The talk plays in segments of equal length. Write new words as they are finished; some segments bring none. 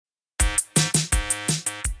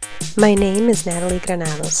My name is Natalie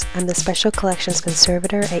Granados. I'm the Special Collections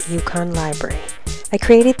Conservator at Uconn Library. I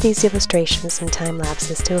created these illustrations and time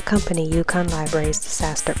lapses to accompany Uconn Library's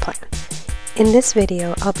disaster plan. In this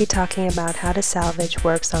video, I'll be talking about how to salvage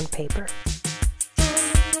works on paper.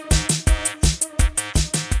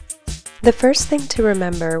 The first thing to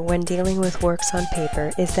remember when dealing with works on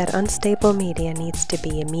paper is that unstable media needs to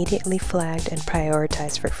be immediately flagged and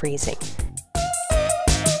prioritized for freezing.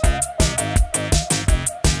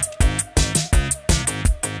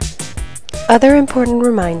 Other important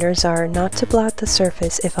reminders are not to blot the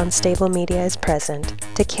surface if unstable media is present,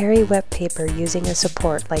 to carry wet paper using a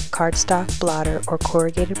support like cardstock, blotter, or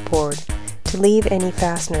corrugated board, to leave any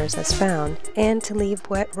fasteners as found, and to leave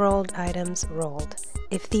wet rolled items rolled.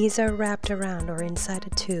 If these are wrapped around or inside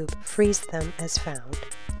a tube, freeze them as found.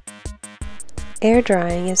 Air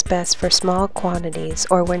drying is best for small quantities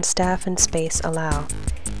or when staff and space allow.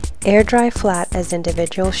 Air dry flat as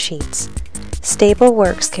individual sheets. Stable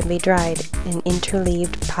works can be dried in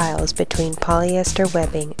interleaved piles between polyester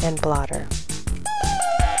webbing and blotter.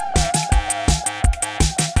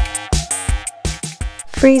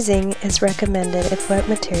 Freezing is recommended if wet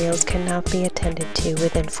materials cannot be attended to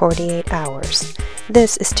within 48 hours.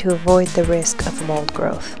 This is to avoid the risk of mold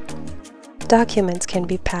growth. Documents can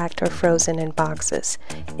be packed or frozen in boxes.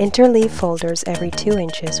 Interleave folders every 2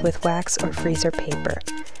 inches with wax or freezer paper.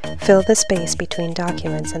 Fill the space between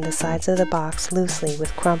documents and the sides of the box loosely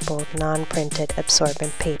with crumpled, non-printed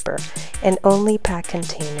absorbent paper, and only pack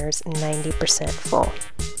containers 90% full.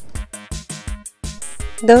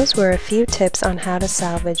 Those were a few tips on how to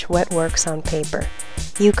salvage wet works on paper.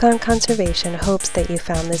 Uconn Conservation hopes that you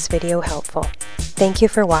found this video helpful. Thank you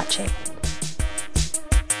for watching.